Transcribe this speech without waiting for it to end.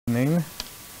morning.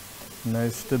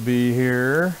 Nice to be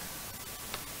here.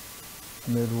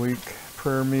 Midweek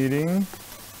prayer meeting.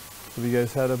 Have you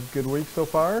guys had a good week so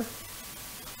far?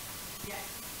 Yes.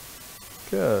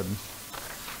 Good.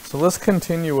 So let's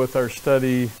continue with our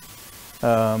study,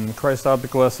 Christ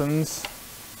Object Lessons.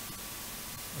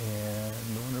 And I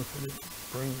wonder if I didn't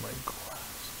bring my glass.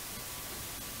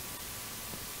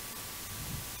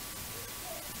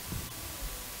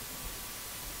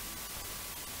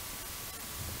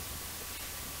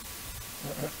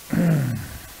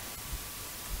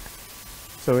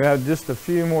 So we have just a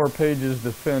few more pages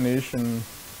to finish, and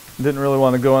didn't really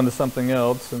want to go on to something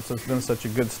else since it's been such a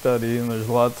good study and there's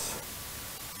lots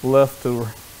left to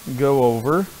go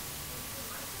over.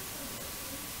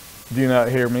 Do you not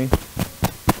hear me?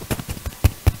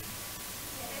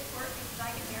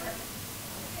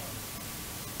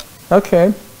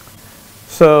 Okay,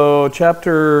 so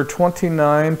chapter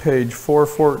 29, page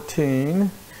 414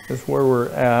 is where we're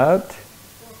at.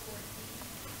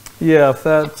 Yeah, if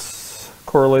that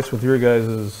correlates with your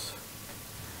guys'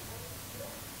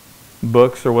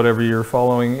 books or whatever you're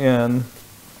following in.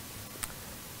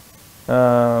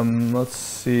 Let's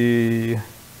see.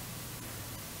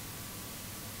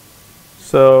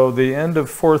 So the end of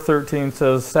 4:13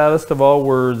 says, "Saddest of all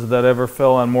words that ever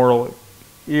fell on mortal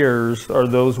ears are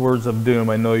those words of doom.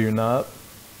 I know you're not."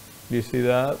 Do you see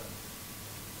that?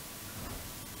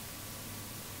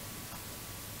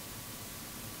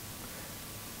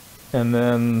 And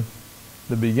then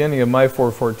the beginning of my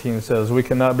 4:14 says, "We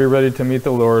cannot be ready to meet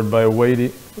the Lord by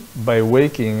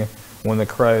waking when the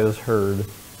cry is heard."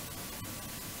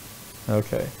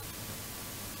 Okay.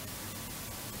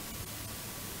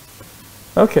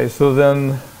 Okay, so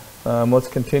then let's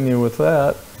continue with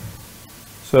that.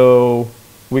 So,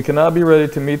 we cannot be ready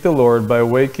to meet the Lord by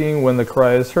waking when the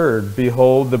cry is heard,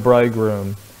 "Behold the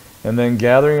bridegroom," and then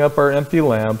gathering up our empty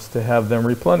lamps to have them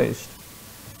replenished.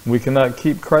 We cannot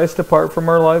keep Christ apart from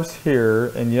our lives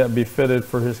here and yet be fitted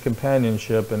for his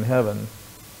companionship in heaven.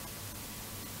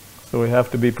 So we have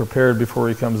to be prepared before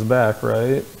he comes back,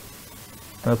 right?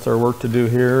 That's our work to do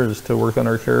here, is to work on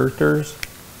our characters.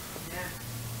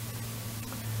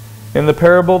 In the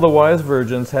parable, the wise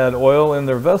virgins had oil in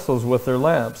their vessels with their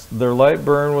lamps. Their light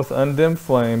burned with undimmed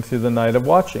flame through the night of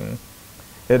watching.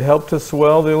 It helped to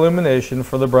swell the illumination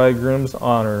for the bridegroom's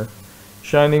honor.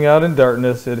 Shining out in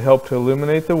darkness, it helped to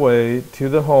illuminate the way to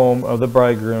the home of the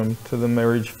bridegroom, to the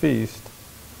marriage feast.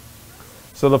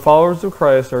 So the followers of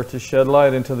Christ are to shed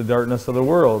light into the darkness of the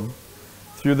world.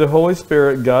 Through the Holy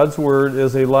Spirit, God's Word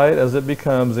is a light as it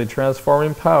becomes a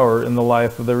transforming power in the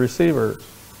life of the receiver.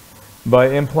 By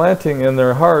implanting in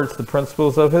their hearts the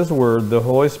principles of His Word, the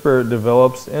Holy Spirit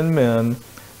develops in men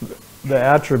the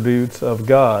attributes of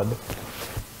God.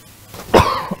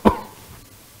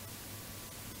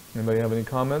 Anybody have any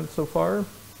comments so far?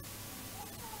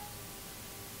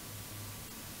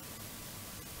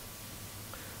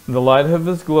 The light of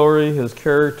His glory, His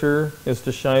character, is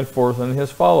to shine forth in His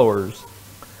followers.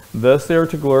 Thus they are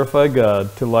to glorify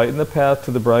God, to lighten the path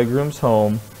to the bridegroom's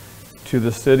home, to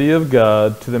the city of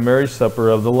God, to the marriage supper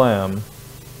of the Lamb.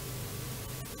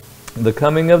 The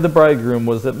coming of the bridegroom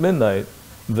was at midnight,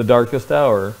 the darkest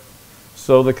hour.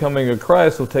 So the coming of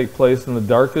Christ will take place in the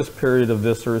darkest period of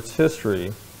this earth's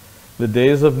history. The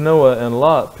days of Noah and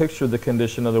Lot pictured the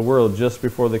condition of the world just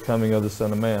before the coming of the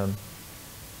Son of Man.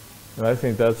 And I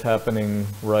think that's happening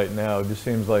right now. It just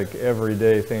seems like every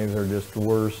day things are just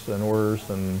worse and worse,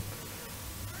 and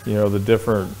you know, the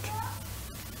different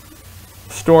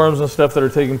storms and stuff that are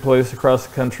taking place across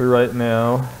the country right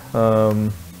now.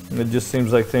 It just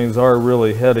seems like things are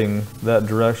really heading that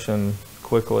direction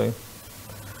quickly.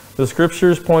 The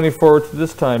scriptures pointing forward to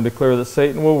this time declare that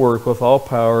Satan will work with all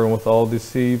power and with all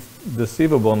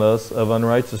deceivableness of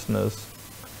unrighteousness.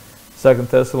 2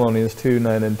 Thessalonians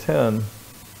 2:9 and 10.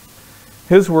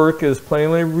 His work is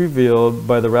plainly revealed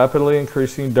by the rapidly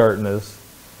increasing darkness,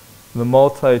 the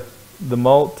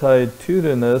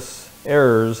multitudinous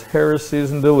errors,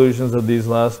 heresies, and delusions of these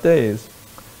last days.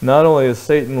 Not only is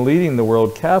Satan leading the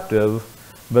world captive,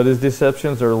 but his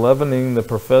deceptions are leavening the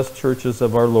professed churches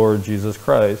of our Lord Jesus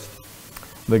Christ.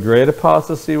 The great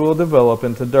apostasy will develop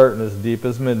into darkness deep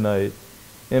as midnight,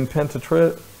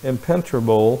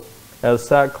 impenetrable as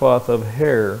sackcloth of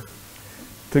hair.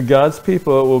 To God's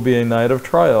people it will be a night of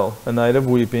trial, a night of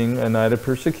weeping, a night of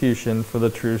persecution for the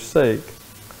truth's sake.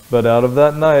 But out of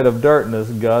that night of darkness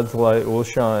God's light will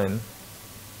shine.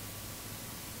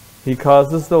 He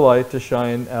causes the light to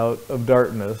shine out of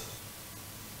darkness.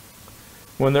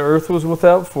 When the earth was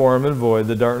without form and void,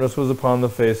 the darkness was upon the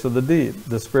face of the deep.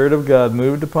 The Spirit of God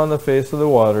moved upon the face of the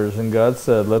waters, and God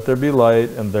said, "Let there be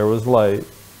light," and there was light.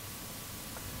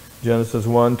 Genesis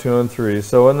 1, 2, and 3.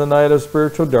 So in the night of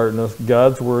spiritual darkness,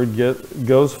 God's word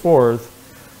goes forth,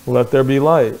 let there be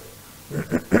light.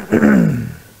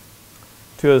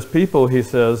 To his people he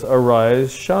says,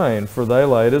 arise, shine, for thy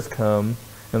light is come,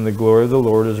 and the glory of the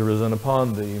Lord is risen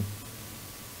upon thee.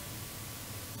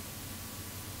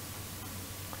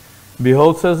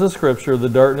 Behold, says the Scripture, the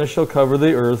darkness shall cover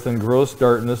the earth, and gross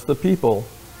darkness the people.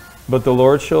 But the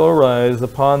Lord shall arise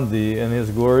upon thee, and his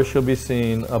glory shall be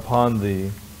seen upon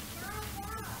thee.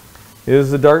 It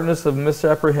is the darkness of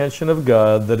misapprehension of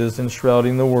God that is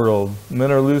enshrouding the world.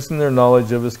 Men are losing their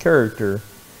knowledge of his character.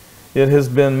 It has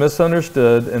been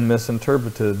misunderstood and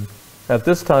misinterpreted. At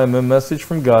this time, a message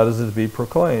from God is to be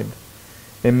proclaimed,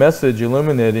 a message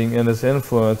illuminating in its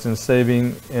influence and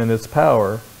saving in its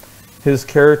power. His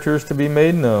character is to be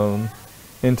made known.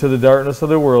 Into the darkness of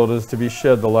the world is to be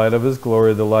shed the light of his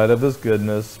glory, the light of his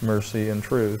goodness, mercy, and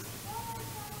truth.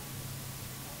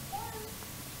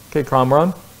 Okay,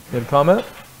 Kamran, you have a comment?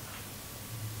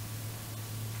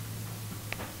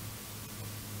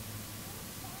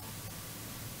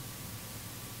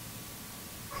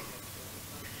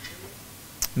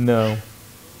 No.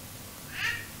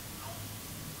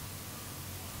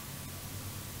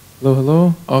 Hello,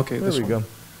 hello? Okay, There we go.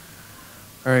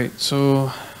 All right,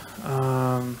 so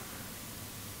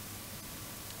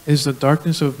is the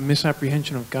darkness of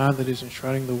misapprehension of God that is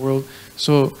enshrouding the world.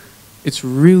 So it's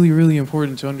really, really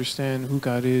important to understand who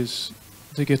God is,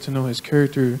 to get to know his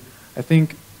character. I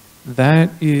think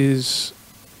that is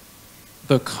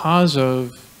the cause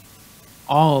of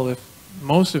all,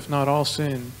 if not all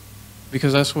sin,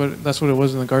 because that's what it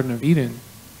was in the Garden of Eden,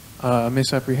 a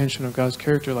misapprehension of God's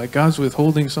character. Like, God's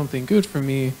withholding something good from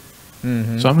me, so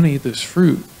I'm going to eat this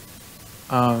fruit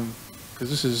because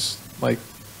this is like,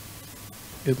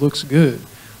 it looks good.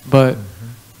 But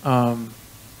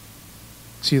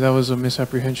see, that was a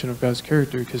misapprehension of God's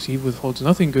character because he withholds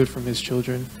nothing good from his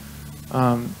children.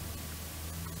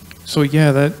 So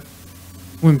yeah, that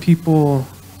when people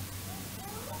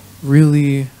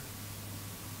really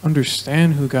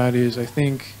understand who God is, I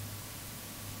think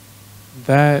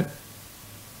that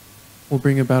will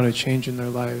bring about a change in their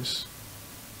lives.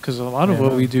 Because a lot of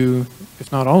what we do,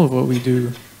 if not all of what we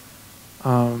do,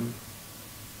 or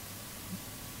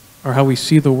how we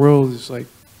see the world, is like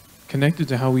connected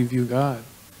to how we view God.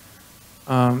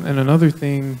 And another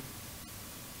thing,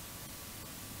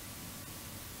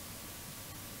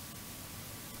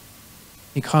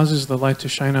 he causes the light to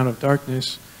shine out of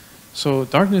darkness. So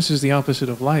darkness is the opposite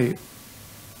of light.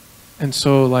 And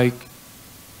so, like,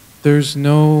 there's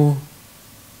no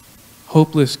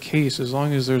hopeless case. As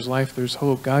long as there's life, there's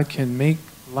hope. God can make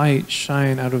light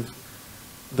shine out of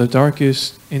the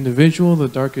darkest individual, the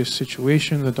darkest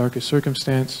situation, the darkest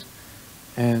circumstance.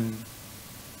 And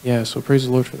yeah, so praise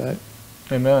the Lord for that.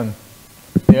 Amen.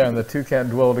 Yeah, and the two can't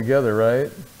dwell together, right?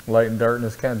 Light and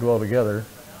darkness can't dwell together.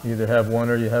 You either have one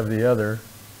or you have the other.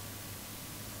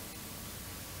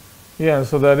 Yeah, and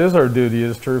so that is our duty,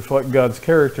 is to reflect God's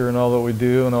character in all that we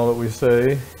do and all that we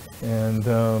say. And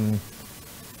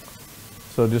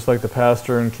so just like the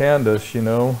pastor in Candace, you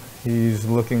know, he's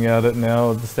looking at it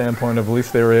now at the standpoint of at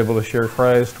least they were able to share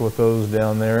Christ with those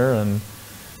down there, and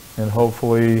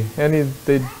hopefully, and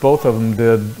they both of them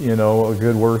did, you know, a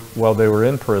good work while they were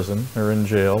in prison or in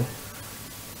jail.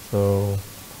 So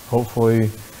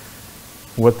hopefully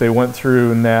what they went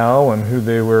through now and who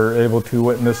they were able to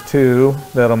witness to,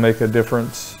 that'll make a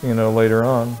difference, you know, later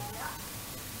on.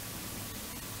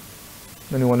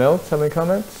 Anyone else have any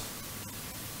comments?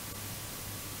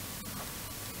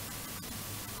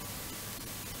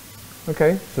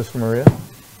 Okay, Sister Maria.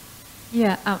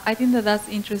 Yeah, I think that's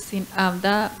interesting.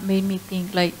 That made me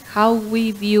think, like, how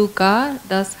we view God.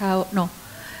 That's how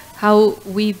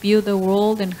we view the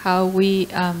world, and how we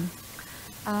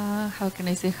how can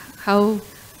I say, how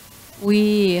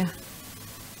we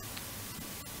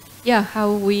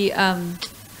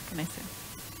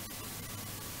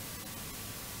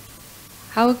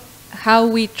how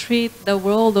we treat the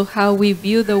world, or how we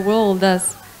view the world.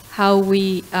 That's how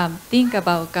we think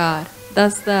about God.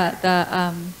 That's the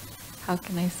how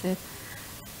can I say it?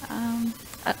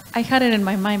 I had it in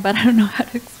my mind, but I don't know how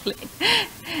to explain.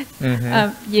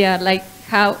 Yeah, like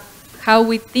how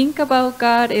we think about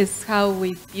God is how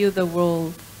we view the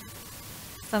world.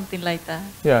 Something like that.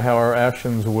 Yeah, how our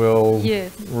actions will,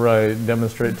 yes, right,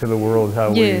 demonstrate to the world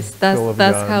how we feel of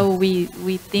that's God. how we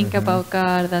think about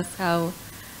God. That's how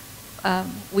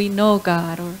we know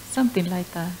God, or something like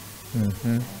that.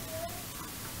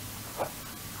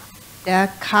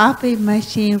 The coffee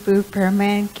machine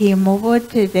repairman came over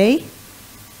today,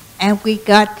 and we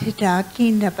got to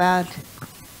talking about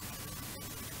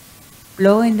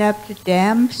blowing up the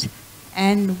dams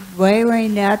and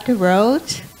wearing out the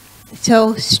roads.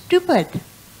 So stupid.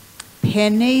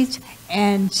 Pennies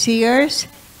and Sears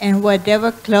and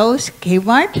whatever clothes,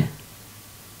 Kmart.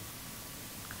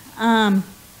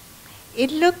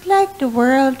 It looked like the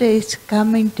world is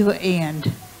coming to an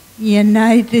end.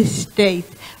 United States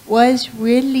was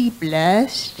really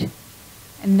blessed,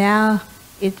 and now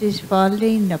it is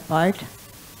falling apart.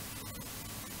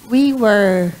 We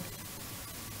were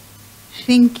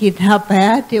thinking how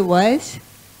bad it was,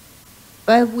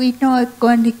 but we know it's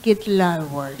going to get a lot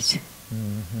worse.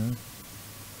 Mm-hmm.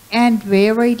 And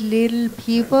very little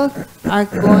people are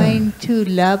going to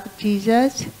love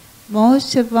Jesus.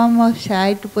 Most of them will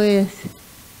side with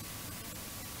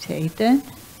Satan.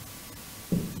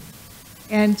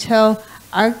 And so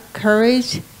our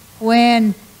courage,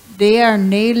 when they are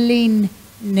nailing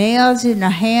nails in our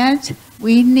hands,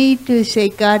 we need to say,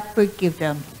 God, forgive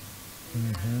them.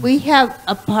 Mm-hmm. We have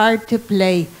a part to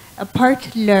play, a part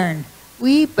to learn.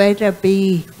 We better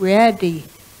be ready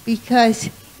because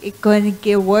it's going to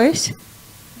get worse,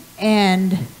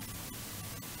 and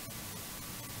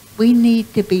we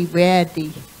need to be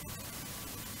ready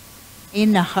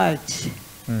in the hearts.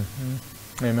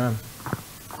 Mm-hmm. Amen.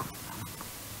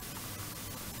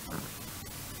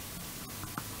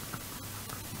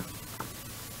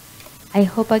 I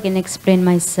hope I can explain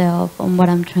myself on what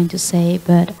I'm trying to say,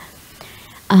 but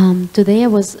today I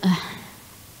was,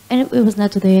 and it was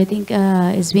not today, I think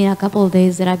it's been a couple of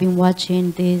days that I've been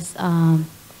watching this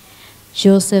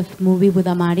Joseph movie with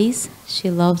Amaris. She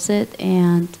loves it,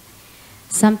 and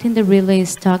something that really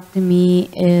stuck to me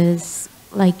is,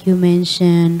 like you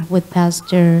mentioned with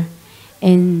Pastor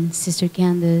and Sister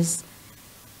Candace,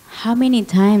 how many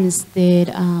times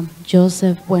did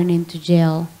Joseph went into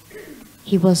jail?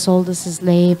 He was sold as a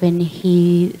slave, and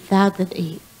he thought that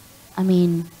the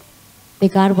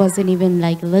God wasn't even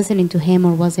like listening to him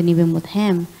or wasn't even with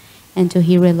him, until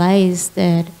he realized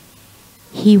that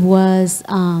he was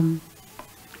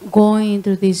going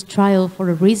through this trial for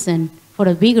a reason, for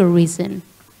a bigger reason.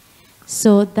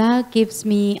 So that gives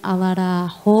me a lot of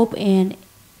hope, and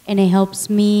it helps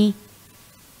me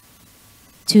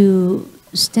to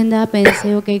stand up and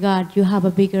say, okay, God, you have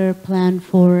a bigger plan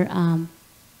for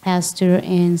Pastor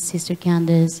and Sister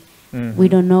Candace. Mm-hmm. We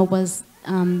don't know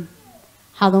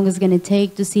how long it's going to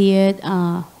take to see it,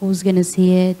 who's going to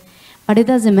see it. But it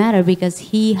doesn't matter because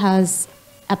he has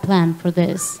a plan for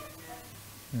this.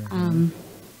 Mm-hmm.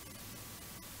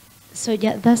 So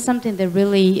yeah, that's something that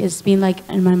really has been like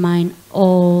in my mind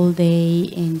all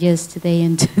day and yesterday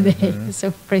and today. Mm-hmm.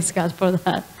 So praise God for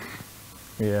that.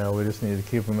 Yeah, we just need to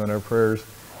keep him in our prayers.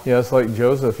 Yeah, it's like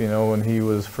Joseph, when he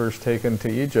was first taken to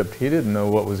Egypt, he didn't know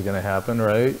what was going to happen,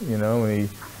 right?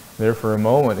 There for a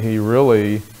moment, he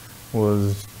really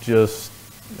was just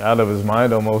out of his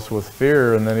mind almost with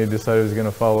fear, and then he decided he was going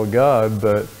to follow God,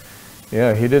 but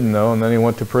yeah, he didn't know, and then he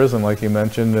went to prison, like you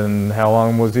mentioned, and how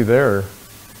long was he there?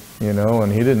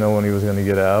 And he didn't know when he was going to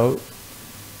get out,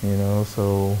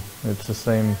 so it's the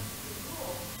same.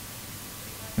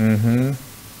 Mm-hmm.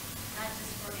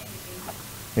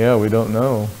 Yeah, we don't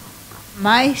know.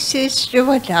 My sister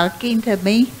was talking to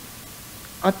me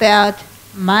about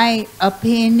my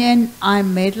opinion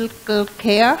on medical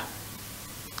care.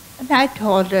 And I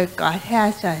told her God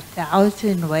has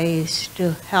 1,000 ways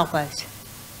to help us.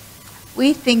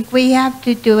 We think we have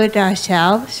to do it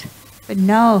ourselves, but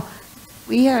no,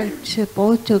 we are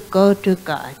supposed to go to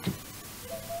God.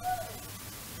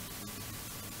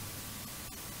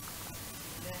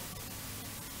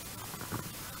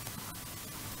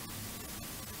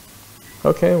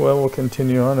 Okay, well, we'll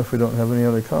continue on if we don't have any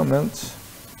other comments.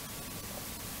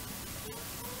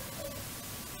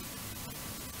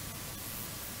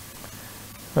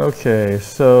 Okay,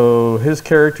 so his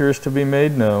character is to be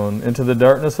made known. Into the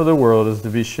darkness of the world is to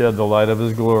be shed the light of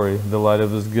his glory, the light of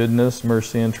his goodness,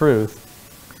 mercy, and truth.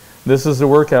 This is the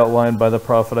work outlined by the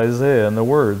prophet Isaiah in the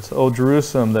words, O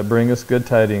Jerusalem that bringest good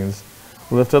tidings,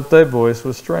 lift up thy voice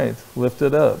with strength, lift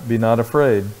it up, be not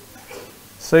afraid.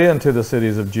 Say unto the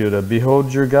cities of Judah,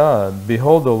 behold your God.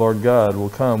 Behold, the Lord God will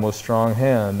come with strong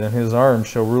hand, and his arm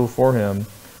shall rule for him.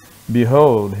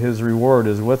 Behold, his reward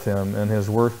is with him, and his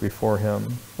work before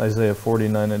him. Isaiah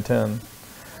 49:10.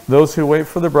 Those who wait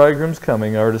for the bridegroom's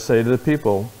coming are to say to the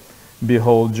people,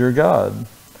 behold your God.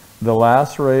 The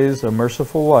last rays of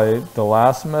merciful light, the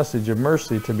last message of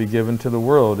mercy to be given to the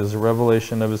world is a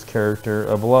revelation of his character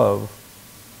of love.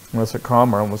 And that's what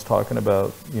Kamran was talking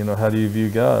about. How do you view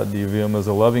God? Do you view him as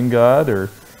a loving God, or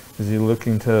is he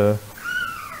looking to,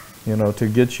 to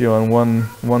get you on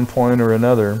one point or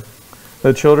another?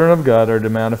 The children of God are to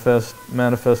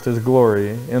manifest His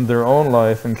glory. In their own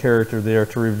life and character, they are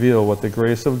to reveal what the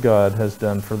grace of God has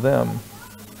done for them.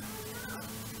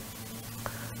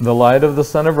 The light of the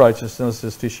Son of Righteousness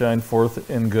is to shine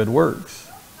forth in good works,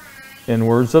 in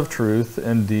words of truth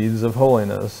and deeds of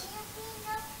holiness.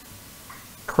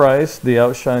 Christ, the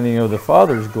outshining of the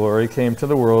Father's glory, came to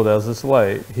the world as its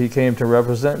light. He came to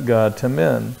represent God to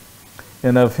men.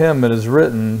 And of Him it is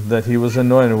written that He was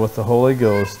anointed with the Holy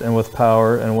Ghost and with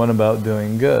power and went about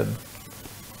doing good.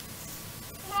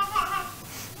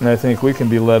 And I think we can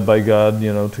be led by God,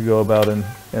 to go about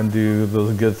and do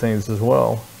those good things as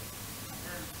well.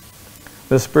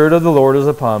 The Spirit of the Lord is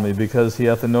upon me, because He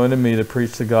hath anointed me to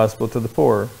preach the gospel to the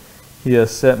poor. He has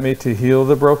sent me to heal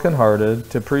the brokenhearted,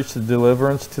 to preach the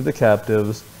deliverance to the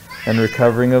captives, and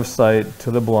recovering of sight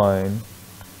to the blind,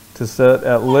 to set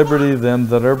at liberty them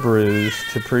that are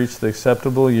bruised, to preach the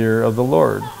acceptable year of the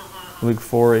Lord. Luke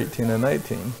 4:18 and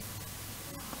 19.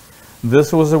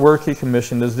 This was the work He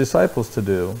commissioned His disciples to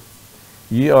do.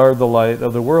 Ye are the light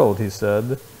of the world, He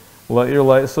said. Let your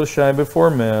light so shine before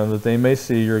men that they may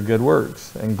see your good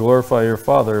works, and glorify your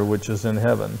Father which is in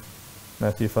heaven.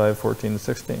 Matthew 5:14 and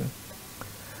 16.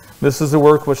 This is the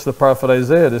work which the prophet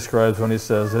Isaiah describes when he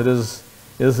says,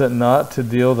 Is it not to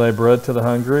deal thy bread to the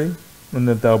hungry, and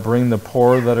that thou bring the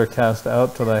poor that are cast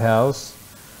out to thy house?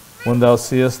 When thou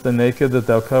seest the naked, that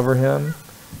thou cover him,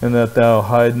 and that thou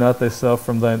hide not thyself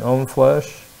from thine own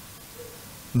flesh?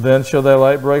 Then shall thy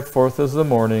light break forth as the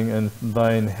morning, and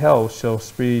thine health shall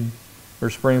spring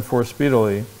forth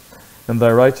speedily, and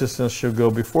thy righteousness shall go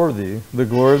before thee. The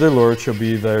glory of the Lord shall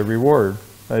be thy reward.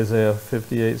 Isaiah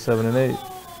 58:7 and 8.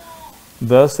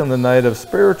 Thus, in the night of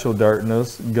spiritual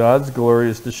darkness, God's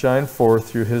glory is to shine forth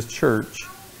through His church,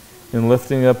 in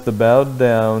lifting up the bowed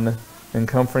down and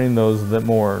comforting those that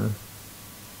mourn.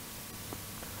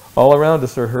 All around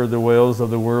us are heard the wails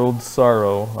of the world's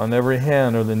sorrow. On every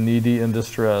hand are the needy and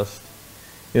distressed.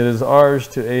 It is ours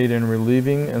to aid in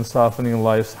relieving and softening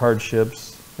life's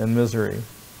hardships and misery.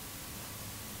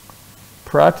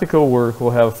 Practical work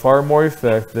will have far more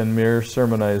effect than mere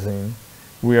sermonizing.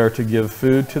 We are to give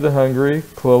food to the hungry,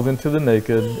 clothing to the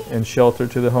naked, and shelter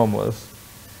to the homeless.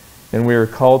 And we are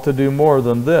called to do more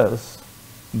than this.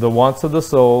 The wants of the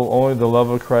soul only the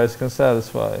love of Christ can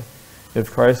satisfy.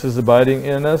 If Christ is abiding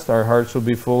in us, our hearts will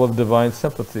be full of divine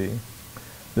sympathy.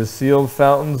 The sealed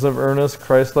fountains of earnest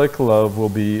Christ-like love will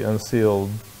be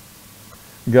unsealed.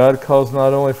 God calls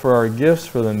not only for our gifts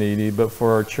for the needy, but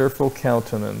for our cheerful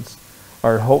countenance,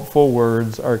 our hopeful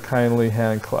words, our kindly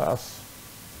hand clasps.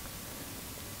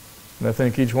 And I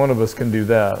think each one of us can do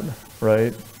that,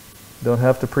 right? Don't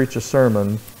have to preach a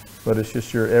sermon, but it's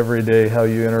just your everyday, how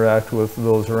you interact with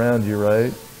those around you,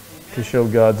 right? To show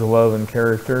God's love and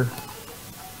character.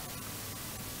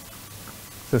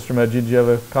 Sister Maggie, do you have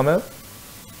a comment?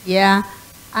 Yeah,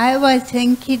 I was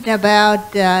thinking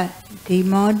about the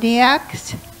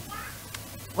demoniacs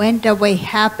went away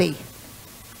happy,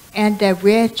 and the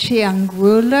rich young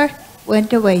ruler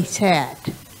went away sad.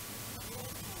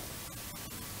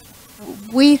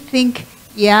 We think,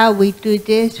 yeah, we do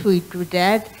this, we do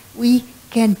that. We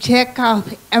can check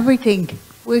off everything.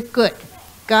 We're good.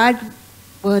 God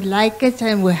will like us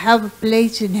and we'll have a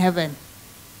place in heaven.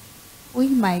 We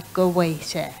might go away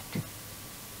sad.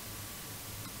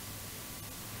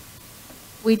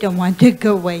 We don't want to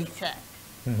go away sad.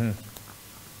 Mm-hmm.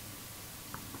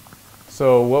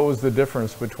 So what was the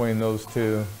difference between those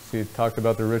two? So you talked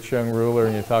about the rich young ruler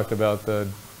and you talked about the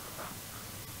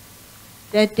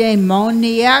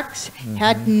demoniacs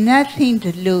had nothing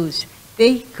to lose.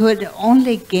 They could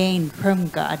only gain from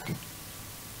God.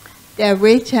 The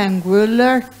rich young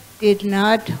ruler did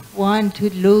not want to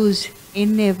lose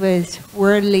any of his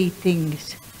worldly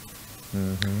things.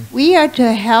 Mm-hmm. We are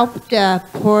to help the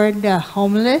poor, the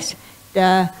homeless,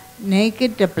 the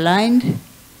naked, the blind,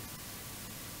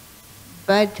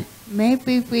 but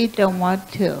maybe we don't want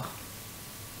to.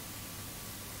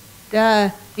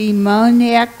 The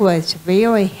demoniac was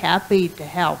very happy to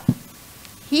help.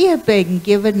 He had been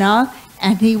given all,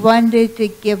 and he wanted to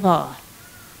give all.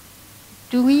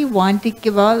 Do we want to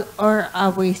give all, or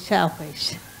are we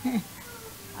selfish?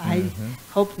 I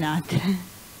hope not.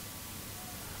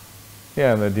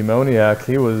 Yeah, and the demoniac,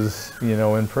 he was,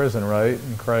 in prison, right?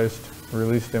 And Christ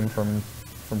released him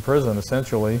from prison,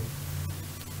 essentially.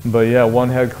 But yeah, one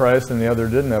had Christ and the other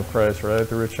didn't have Christ, right?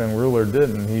 The rich young ruler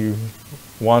didn't. He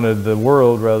wanted the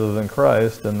world rather than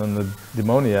Christ, and then the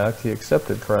demoniac, he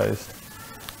accepted Christ.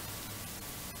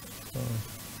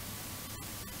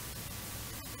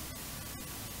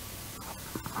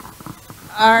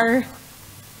 Our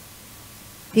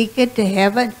ticket to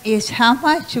heaven is how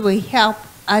much we help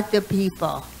other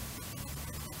people,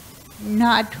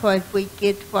 not what we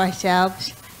get for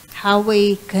ourselves, how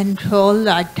we control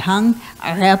our tongue,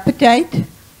 our appetite,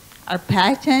 our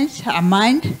passions, our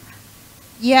mind.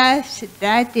 Yes,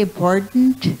 that's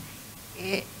important.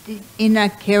 In our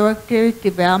character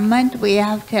development, we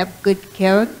have to have good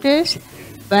characters,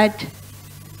 but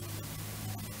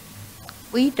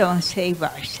we don't save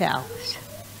ourselves.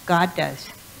 God does.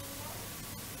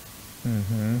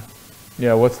 Mm-hmm.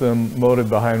 Yeah, what's the motive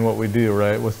behind what we do,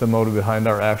 right? What's the motive behind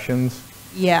our actions?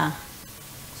 Yeah.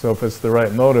 So if it's the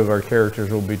right motive, our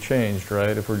characters will be changed,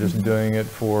 right? If we're just doing it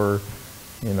for,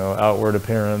 outward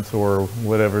appearance or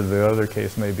whatever the other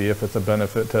case may be, if it's a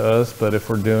benefit to us. But if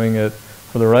we're doing it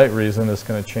for the right reason, it's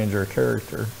going to change our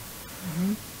character.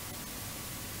 Mm-hmm.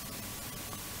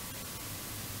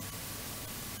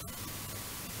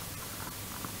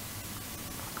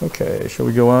 Okay, shall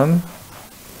we go on?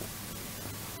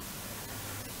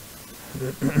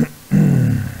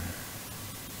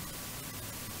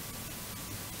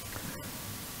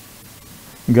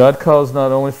 God calls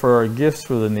not only for our gifts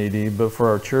for the needy, but for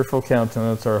our cheerful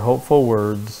countenance, our hopeful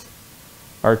words,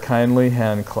 our kindly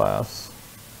hand clasps.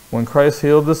 When Christ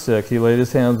healed the sick, he laid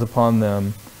his hands upon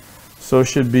them. So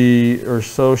should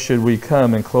we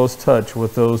come in close touch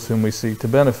with those whom we seek to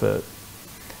benefit.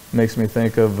 Makes me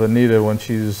think of Anita when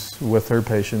she's with her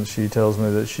patients. She tells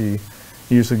me that she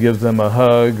usually gives them a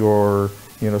hug or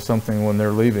something when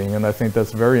they're leaving, and I think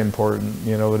that's very important.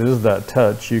 It is that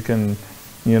touch. You can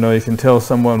tell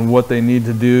someone what they need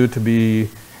to do to be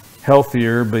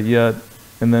healthier,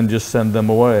 and then just send them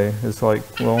away. It's like,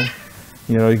 well,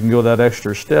 you can go that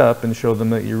extra step and show them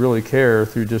that you really care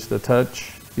through just a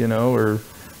touch, or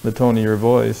the tone of your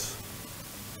voice.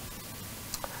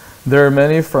 There are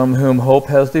many from whom hope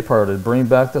has departed. Bring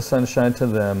back the sunshine to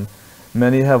them.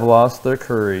 Many have lost their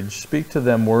courage. Speak to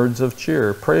them words of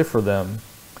cheer. Pray for them.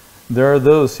 There are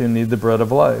those who need the bread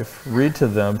of life. Read to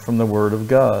them from the word of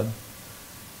God.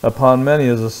 Upon many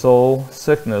is a soul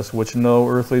sickness which no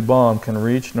earthly balm can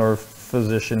reach nor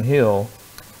physician heal.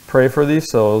 Pray for these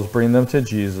souls. Bring them to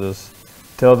Jesus.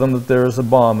 Tell them that there is a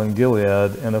balm in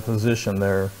Gilead and a physician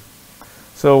there.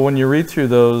 So when you read through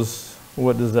those,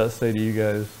 what does that say to you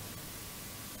guys?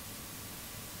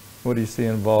 What do you see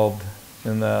involved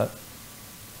in that?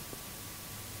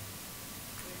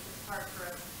 It's hard for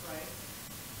us to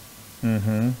pray.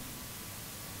 Mm-hmm.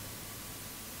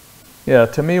 Yeah,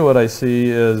 to me what I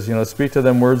see is, speak to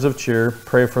them words of cheer,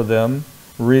 pray for them,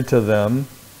 read to them.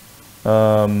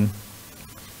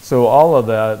 So all of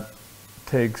that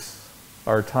takes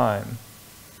our time,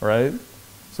 right?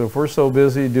 So if we're so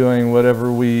busy doing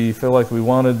whatever we feel like we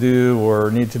want to do or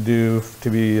need to do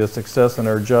to be a success in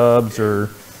our jobs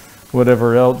or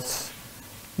whatever else,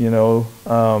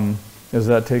 is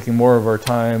that taking more of our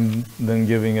time than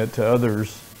giving it to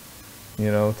others,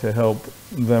 to help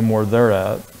them where they're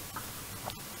at?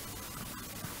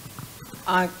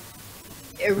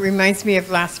 It reminds me of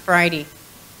last Friday.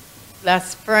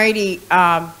 Last Friday,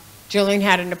 Jillian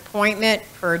had an appointment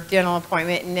for a dental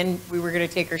appointment, and then we were going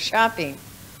to take her shopping.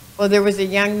 Well, there was a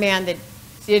young man that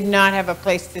did not have a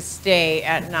place to stay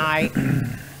at night,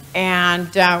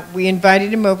 and we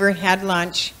invited him over and had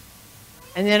lunch.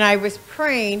 And then I was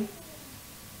praying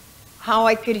how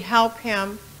I could help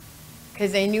him,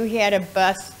 because I knew he had a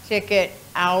bus ticket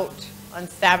out on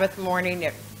Sabbath morning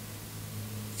at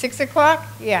 6 o'clock?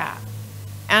 Yeah.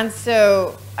 And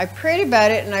so I prayed about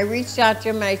it, and I reached out to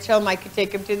him, and I told him I could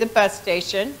take him to the bus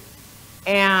station.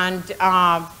 And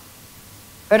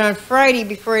but on Friday,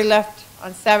 before he left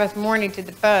on Sabbath morning to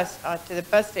the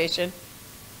bus station,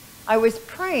 I was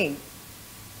praying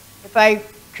if I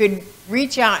could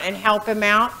reach out and help him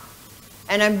out.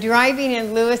 And I'm driving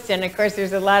in Lewiston. Of course,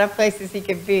 there's a lot of places he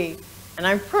could be. And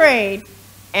I'm praying,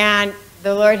 and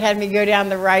the Lord had me go down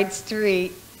the right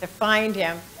street to find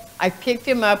him. I picked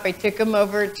him up. I took him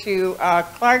over to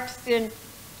Clarkston,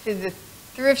 to the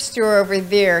thrift store over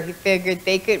there. He figured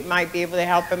they might be able to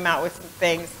help him out with some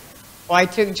things. Well, I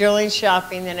took Jillian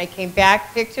shopping. Then I came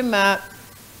back, picked him up,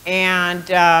 and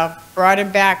brought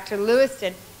him back to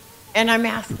Lewiston. And I'm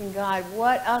asking God,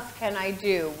 what else can I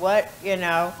do? What,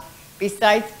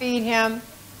 besides feed him,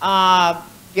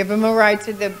 give him a ride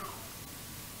to the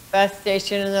bus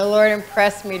station. And the Lord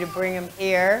impressed me to bring him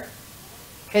here,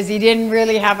 because he didn't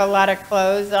really have a lot of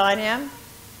clothes on him.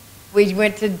 We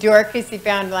went to Dorcas. He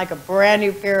found like a brand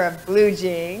new pair of blue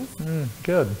jeans.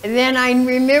 Good. And then I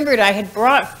remembered I had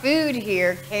brought food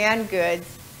here, canned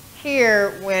goods,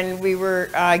 here when we were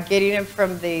getting them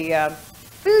from the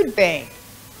food bank.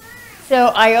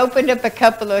 So I opened up a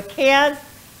couple of cans.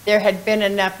 There had been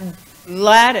enough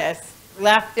lettuce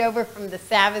left over from the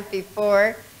Sabbath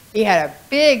before He had a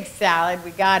big salad.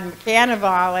 We got him a can of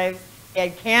olives. He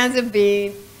had cans of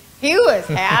beans. He was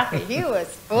happy. He was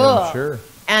full. I'm sure.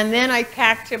 And then I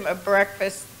packed him a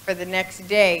breakfast for the next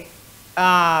day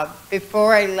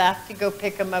before I left to go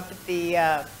pick him up at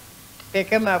the pick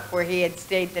him up where he had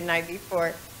stayed the night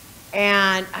before.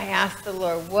 And I asked the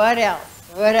Lord, what else?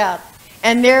 What else?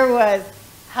 And there was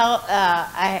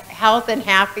a health and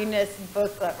happiness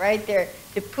booklet right there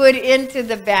to put into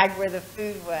the bag where the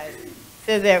food was,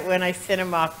 so that when I sent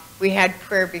him off, we had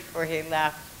prayer before he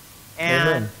left. And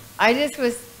Amen. I just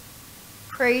was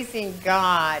praising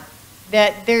God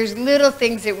that there's little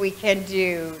things that we can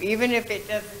do, even if it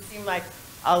doesn't seem like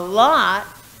a lot,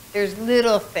 there's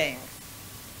little things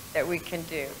that we can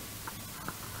do.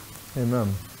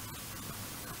 Amen.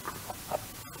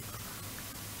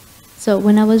 So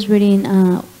when I was reading,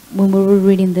 when we were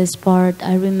reading this part,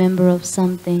 I remember of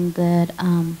something that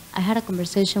I had a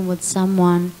conversation with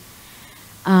someone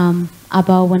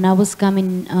about when I was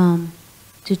coming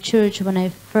to church, when I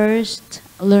first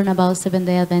learned about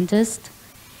Seventh-day Adventist.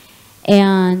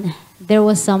 And there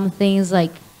was some things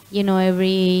like, you know,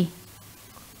 every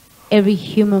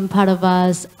human part of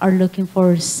us are looking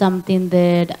for something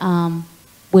that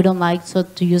we don't like, so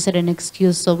to use it an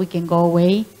excuse so we can go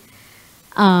away.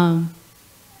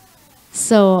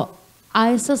 So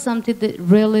I saw something that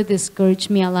really discouraged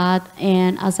me a lot.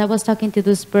 And as I was talking to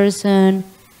this person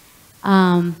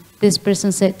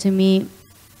said to me,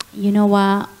 you know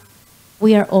what,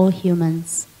 we are all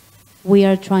humans. We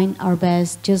are trying our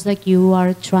best, just like you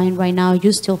are trying right now.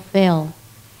 You still fail.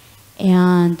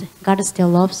 And God still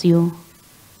loves you.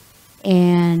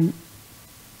 And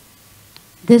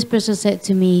this person said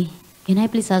to me, can I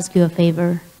please ask you a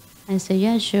favor? I said,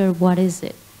 yeah, sure. What is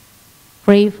it?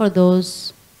 Pray for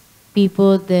those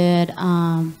people that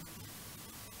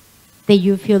that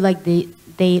you feel like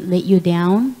they let you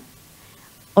down.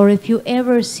 Or if you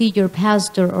ever see your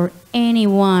pastor or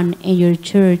anyone in your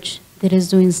church that is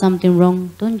doing something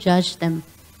wrong, don't judge them.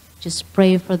 Just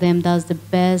pray for them. That's the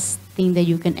best thing that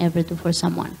you can ever do for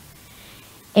someone.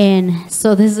 And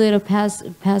so this little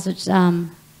passage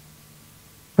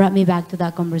brought me back to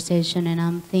that conversation, and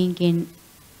I'm thinking,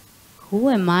 who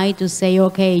am I to say,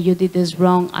 okay, you did this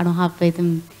wrong, I don't have faith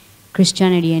in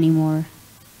Christianity anymore,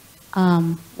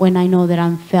 when I know that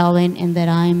I'm failing and that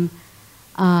I'm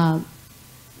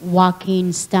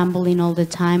walking, stumbling all the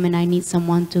time, and I need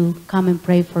someone to come and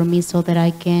pray for me so that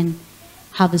I can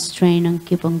have the strength and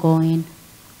keep on going.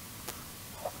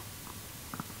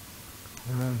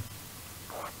 Amen.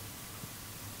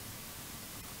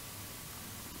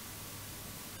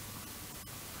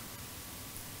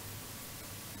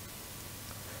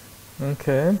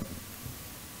 Okay.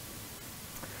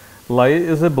 Light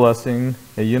is a blessing,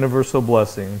 a universal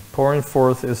blessing, pouring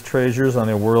forth its treasures on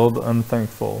a world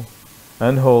unthankful,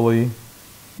 unholy,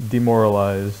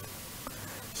 demoralized.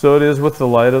 So it is with the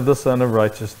light of the Sun of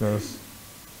Righteousness.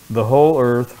 The whole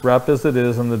earth, wrapped as it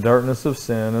is in the darkness of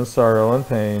sin and sorrow and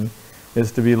pain,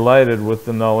 is to be lighted with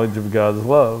the knowledge of God's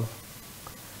love.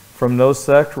 From no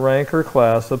sect, rank, or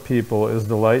class of people is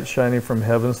the light shining from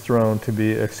heaven's throne to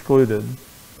be excluded.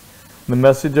 The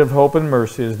message of hope and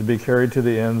mercy is to be carried to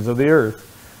the ends of the earth.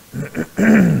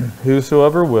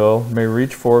 Whosoever will may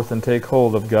reach forth and take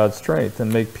hold of God's strength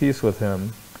and make peace with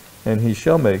him, and he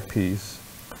shall make peace.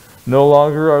 No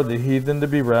longer are the heathen to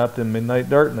be wrapped in midnight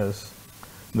darkness.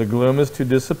 The gloom is to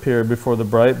disappear before the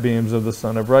bright beams of the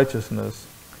Sun of Righteousness.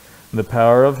 The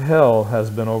power of hell has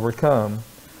been overcome,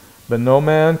 but no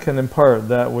man can impart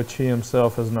that which he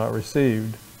himself has not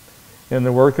received. In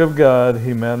the work of God,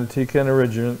 humanity can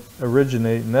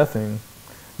originate nothing.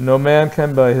 No man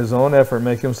can by his own effort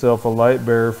make himself a light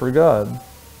bearer for God.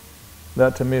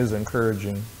 That to me is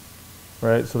encouraging,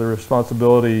 right? So the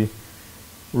responsibility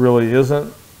really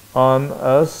isn't on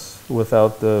us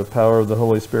without the power of the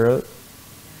Holy Spirit.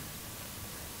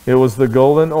 It was the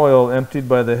golden oil emptied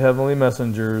by the heavenly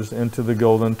messengers into the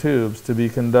golden tubes to be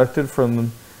conducted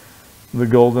from the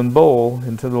golden bowl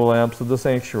into the lamps of the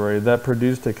sanctuary that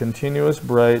produced a continuous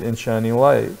bright and shining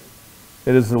light.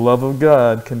 It is the love of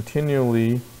God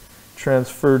continually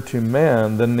transferred to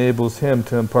man that enables him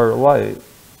to impart light.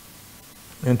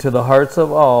 Into the hearts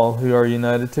of all who are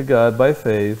united to God by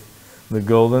faith, the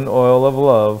golden oil of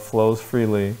love flows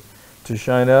freely to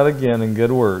shine out again in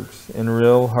good works, in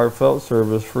real heartfelt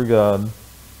service for God.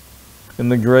 In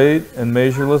the great and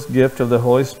measureless gift of the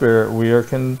Holy Spirit,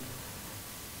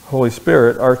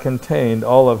 are contained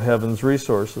all of heaven's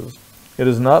resources. It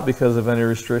is not because of any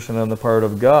restriction on the part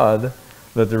of God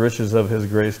that the riches of his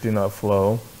grace do not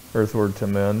flow earthward to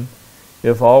men.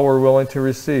 If all were willing to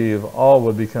receive, all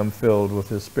would become filled with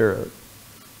his Spirit.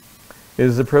 It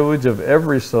is the privilege of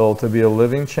every soul to be a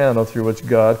living channel through which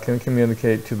God can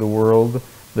communicate to the world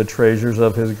the treasures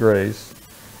of His grace,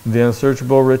 the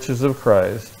unsearchable riches of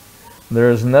Christ. There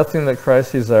is nothing that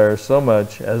Christ desires so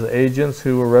much as agents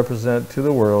who will represent to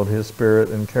the world His spirit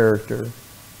and character.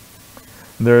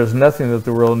 There is nothing that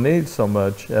the world needs so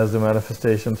much as the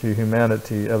manifestation through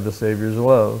humanity of the Savior's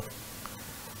love.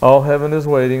 All heaven is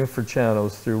waiting for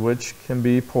channels through which can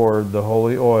be poured the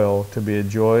holy oil to be a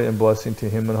joy and blessing to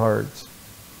human hearts.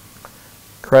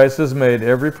 Christ has made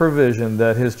every provision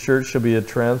that His church shall be a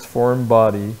transformed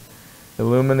body,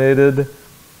 illumined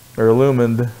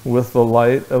with the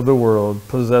light of the world,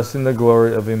 possessing the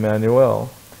glory of Emmanuel.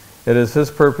 It is His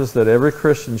purpose that every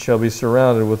Christian shall be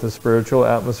surrounded with a spiritual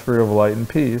atmosphere of light and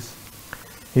peace.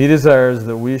 He desires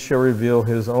that we shall reveal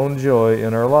His own joy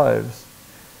in our lives.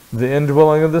 The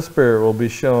indwelling of the Spirit will be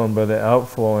shown by the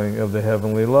outflowing of the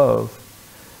heavenly love.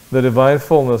 The divine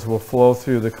fullness will flow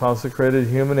through the consecrated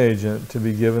human agent to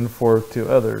be given forth to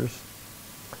others.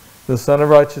 The Son of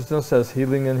Righteousness has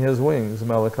healing in His wings,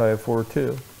 Malachi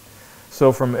 4:2.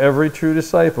 So from every true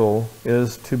disciple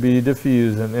is to be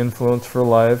diffused an influence for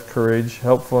life, courage,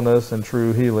 helpfulness, and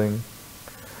true healing.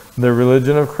 The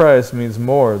religion of Christ means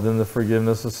more than the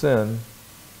forgiveness of sin.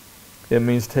 It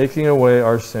means taking away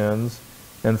our sins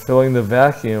and filling the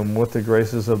vacuum with the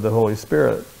graces of the Holy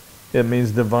Spirit. It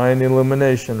means divine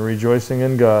illumination, rejoicing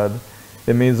in God.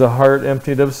 It means a heart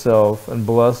emptied of self and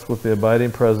blessed with the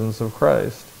abiding presence of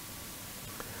Christ.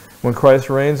 When Christ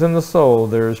reigns in the soul,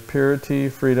 there is purity,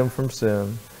 freedom from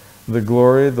sin. The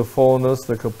glory, the fullness,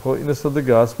 the completeness of the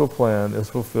gospel plan is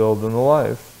fulfilled in the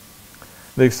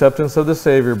life. The acceptance of the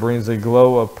Savior brings a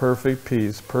glow of perfect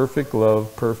peace, perfect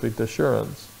love, perfect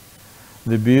assurance.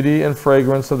 The beauty and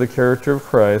fragrance of the character of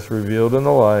Christ revealed in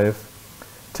the life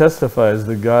testifies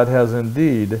that God has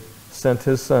indeed sent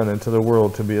His Son into the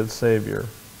world to be its Savior.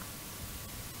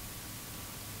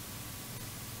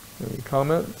 Any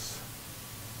comments?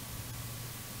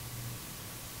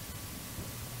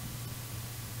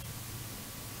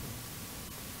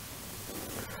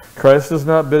 Christ does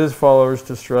not bid His followers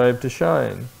to strive to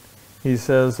shine. He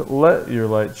says, "Let your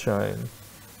light shine."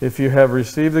 If you have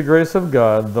received the grace of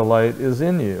God, the light is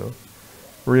in you.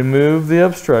 Remove the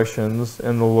obstructions,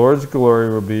 and the Lord's glory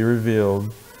will be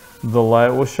revealed. The light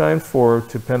will shine forth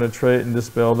to penetrate and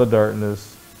dispel the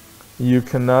darkness. You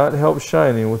cannot help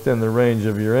shining within the range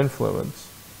of your influence.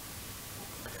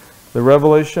 The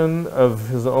revelation of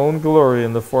His own glory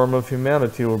in the form of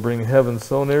humanity will bring heaven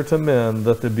so near to men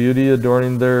that the beauty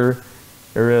adorning the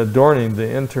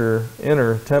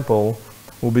inner temple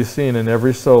will be seen in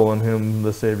every soul in whom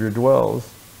the Savior dwells.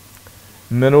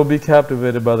 Men will be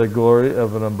captivated by the glory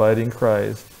of an abiding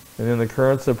Christ, and in the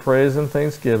currents of praise and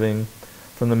thanksgiving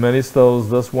from the many souls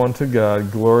thus won to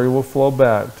God, glory will flow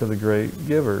back to the great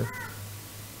Giver.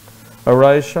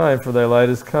 Arise, shine, for thy light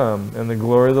is come, and the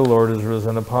glory of the Lord is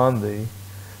risen upon thee.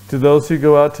 To those who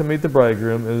go out to meet the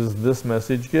bridegroom is this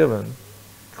message given.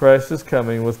 Christ is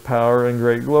coming with power and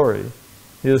great glory.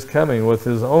 He is coming with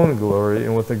His own glory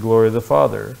and with the glory of the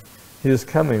Father. He is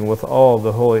coming with all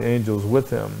the holy angels with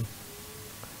Him.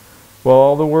 While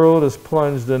all the world is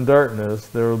plunged in darkness,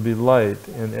 there will be light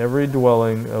in every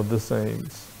dwelling of the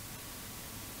saints.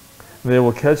 They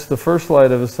will catch the first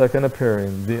light of His second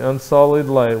appearing. The unsullied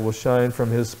light will shine from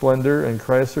His splendor, and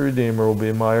Christ the Redeemer will be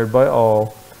admired by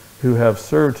all who have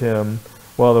served Him,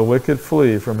 while the wicked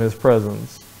flee from His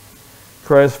presence.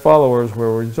 Christ's followers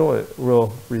will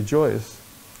rejoice.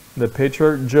 The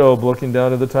patriarch Job, looking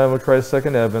down at the time of Christ's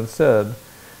second advent, said,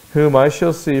 "Whom I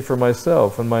shall see for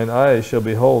myself, and mine eyes shall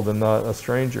behold, and not a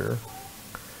stranger."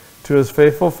 To His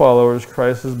faithful followers,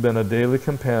 Christ has been a daily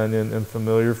companion and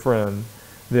familiar friend.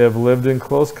 They have lived in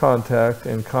close contact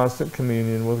and constant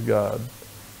communion with God.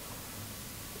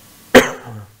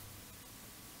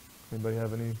 Anybody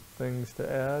have any things to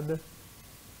add?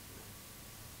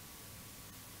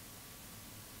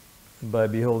 By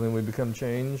beholding we become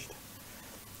changed.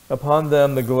 Upon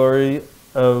them the glory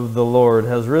of the Lord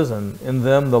has risen. In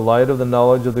them the light of the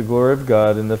knowledge of the glory of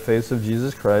God in the face of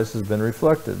Jesus Christ has been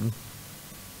reflected.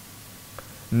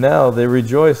 Now they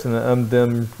rejoice in the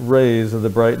undimmed rays of the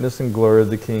brightness and glory of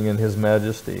the King and His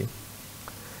majesty.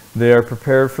 They are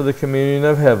prepared for the communion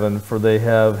of heaven, for they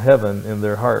have heaven in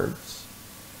their hearts.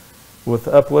 With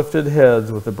uplifted heads,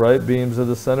 with the bright beams of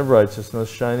the Sun of Righteousness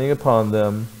shining upon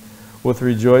them, with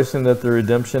rejoicing that their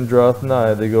redemption draweth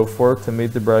nigh, they go forth to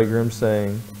meet the bridegroom,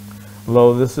 saying,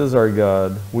 Lo, this is our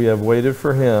God. We have waited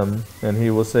for Him, and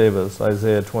He will save us.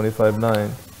 Isaiah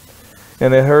 25:9.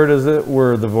 And I heard as it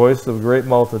were the voice of a great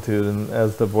multitude, and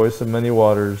as the voice of many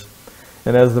waters,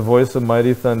 and as the voice of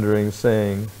mighty thundering,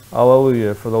 saying,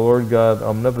 Alleluia, for the Lord God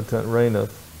omnipotent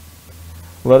reigneth.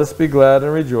 Let us be glad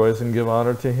and rejoice and give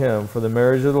honor to him, for the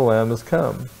marriage of the Lamb is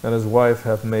come, and his wife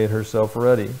hath made herself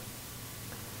ready.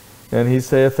 And he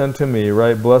saith unto me,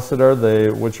 Right blessed are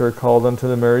they which are called unto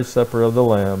the marriage supper of the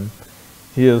Lamb.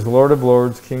 He is Lord of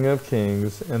lords, King of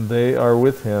kings, and they that are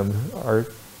with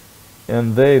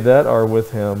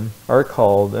him are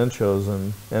called and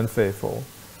chosen and faithful.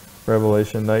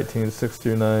 Revelation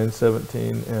 19:6-9,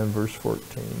 17, and verse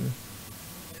 14.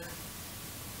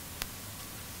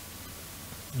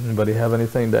 Anybody have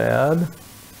anything to add?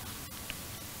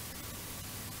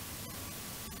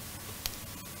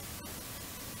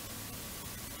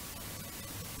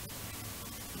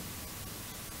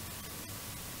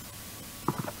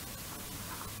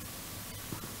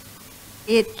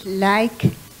 It's like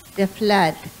the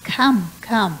flood. Come,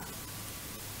 come.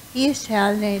 He's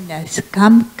telling us,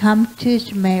 come to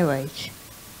the marriage.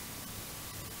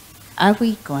 Are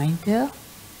we going to?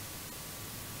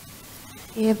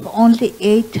 If only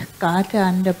 8 got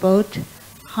on the boat,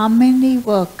 how many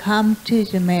will come to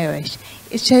the marriage?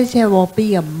 It says there will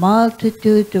be a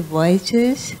multitude of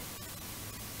voices.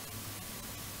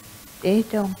 They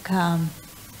don't come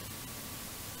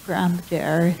from the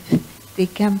earth. They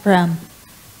come from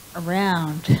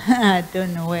around. I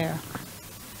don't know where.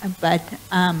 But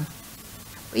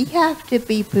we have to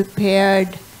be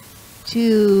prepared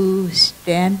to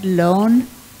stand alone,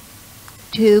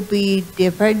 to be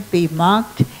different, be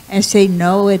mocked, and say,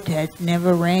 no, it had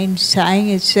never rained. Sign,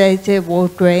 it says it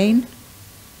won't rain.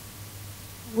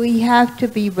 We have to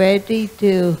be ready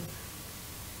to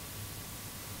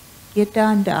get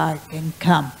on the ark and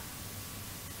come.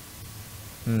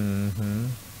 Mm-hmm.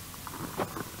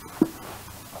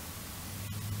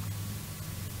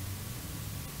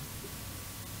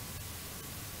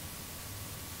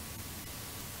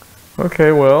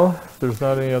 Okay, well, if there's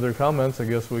not any other comments, I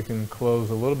guess we can close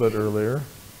a little bit earlier.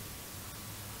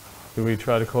 Do we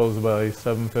try to close by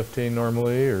 7:15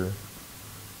 normally, or?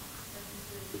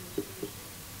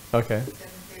 Okay.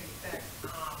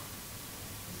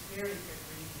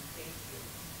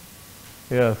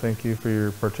 Yeah, thank you for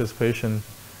your participation.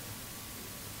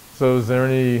 So is there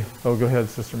any, oh, go ahead,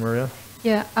 Sister Maria.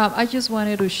 Yeah, I just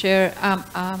wanted to share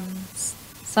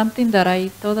something that I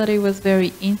thought that it was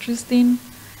very interesting.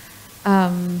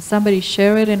 Somebody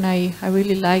shared it, and I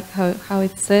really like how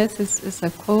it says. It's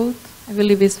a quote. I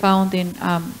believe it's found in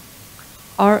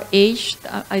R.H.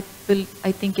 I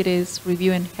think it is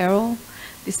Review and Herald,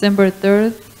 December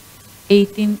 3rd,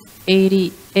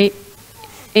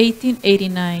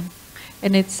 1889.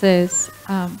 And it says,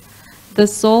 the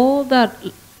soul that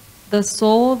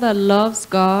loves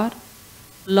God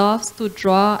loves to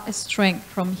draw strength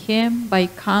from him by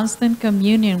constant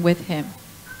communion with him.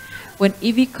 When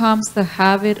it becomes the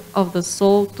habit of the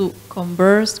soul to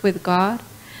converse with God,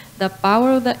 the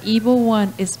power of the evil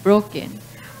one is broken,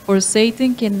 for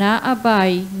Satan cannot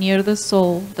abide near the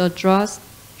soul that draws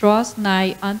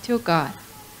nigh unto God.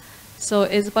 So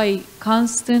it's by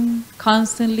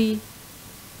constantly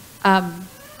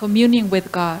communing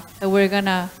with God that we're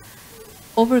gonna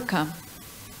overcome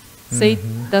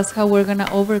Satan. That's how we're gonna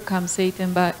overcome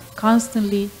Satan, by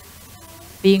constantly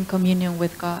being in communion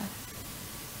with God.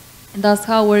 And that's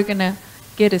how we're going to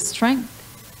get his strength,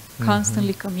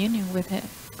 constantly communing with him.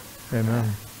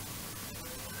 Amen.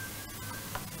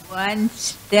 One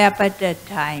step at a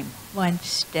time, one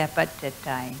step at a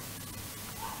time.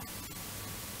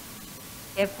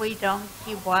 If we don't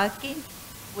keep walking,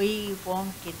 we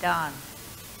won't get on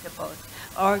the boat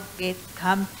or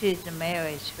come to the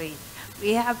marriage feast.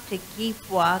 We have to keep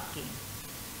walking.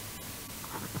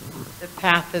 The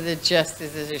path of the just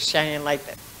is a shining light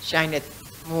that shineth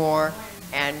more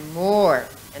and more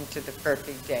into the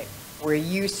perfect day. Where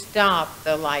you stop,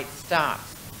 the light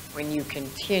stops. When you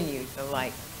continue, the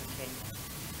light continues.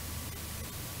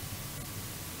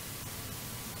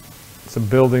 It's a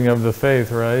building of the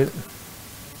faith, right?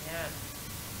 Yeah.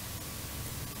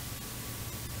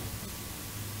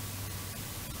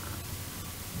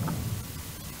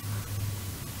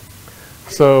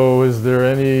 So is there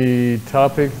any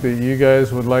topic that you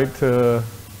guys would like to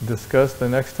discuss the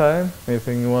next time?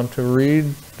 Anything you want to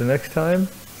read the next time?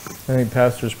 I think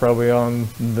Pastor's probably on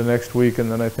the next week,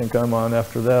 and then I think I'm on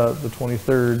after that, the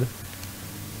 23rd.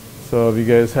 So if you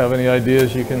guys have any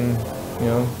ideas, you can,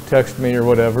 text me or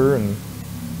whatever, and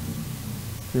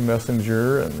through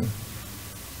Messenger. And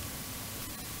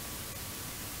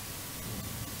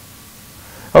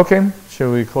okay,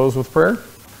 shall we close with prayer?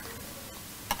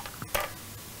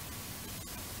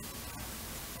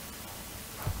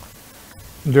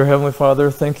 Dear Heavenly Father,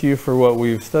 thank you for what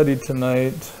we've studied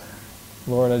tonight.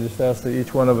 Lord, I just ask that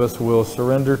each one of us will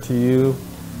surrender to you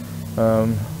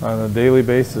on a daily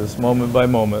basis, moment by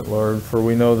moment, Lord, for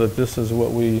we know that this is what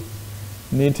we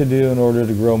need to do in order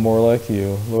to grow more like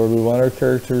you. Lord, we want our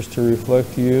characters to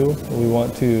reflect you. We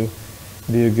want to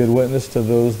be a good witness to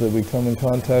those that we come in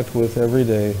contact with every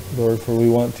day, Lord, for we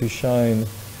want to shine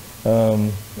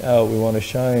out. We want to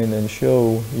shine and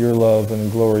show your love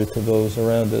and glory to those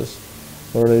around us.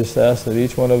 Lord, I just ask that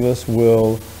each one of us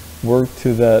will work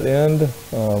to that end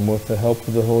with the help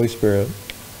of the Holy Spirit.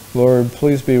 Lord,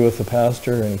 please be with the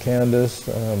pastor and Candace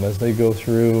as they go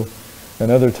through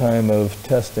another time of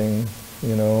testing,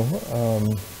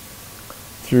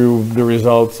 through the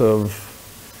results of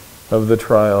the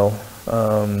trial.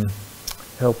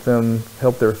 Help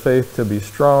their faith to be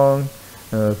strong,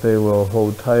 that they will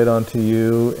hold tight onto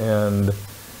you, and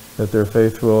that their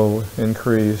faith will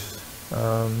increase.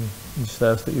 Just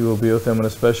ask that you will be with them in a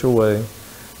special way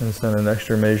and send an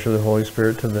extra measure of the Holy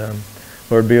Spirit to them.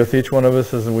 Lord, be with each one of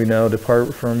us as we now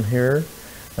depart from here.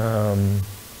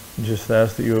 Just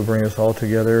ask that you will bring us all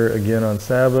together again on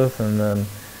Sabbath, and then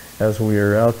as we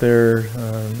are out there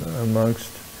amongst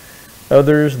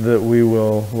others, that we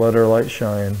will let our light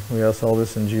shine. We ask all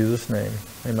this in Jesus' name.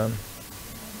 Amen.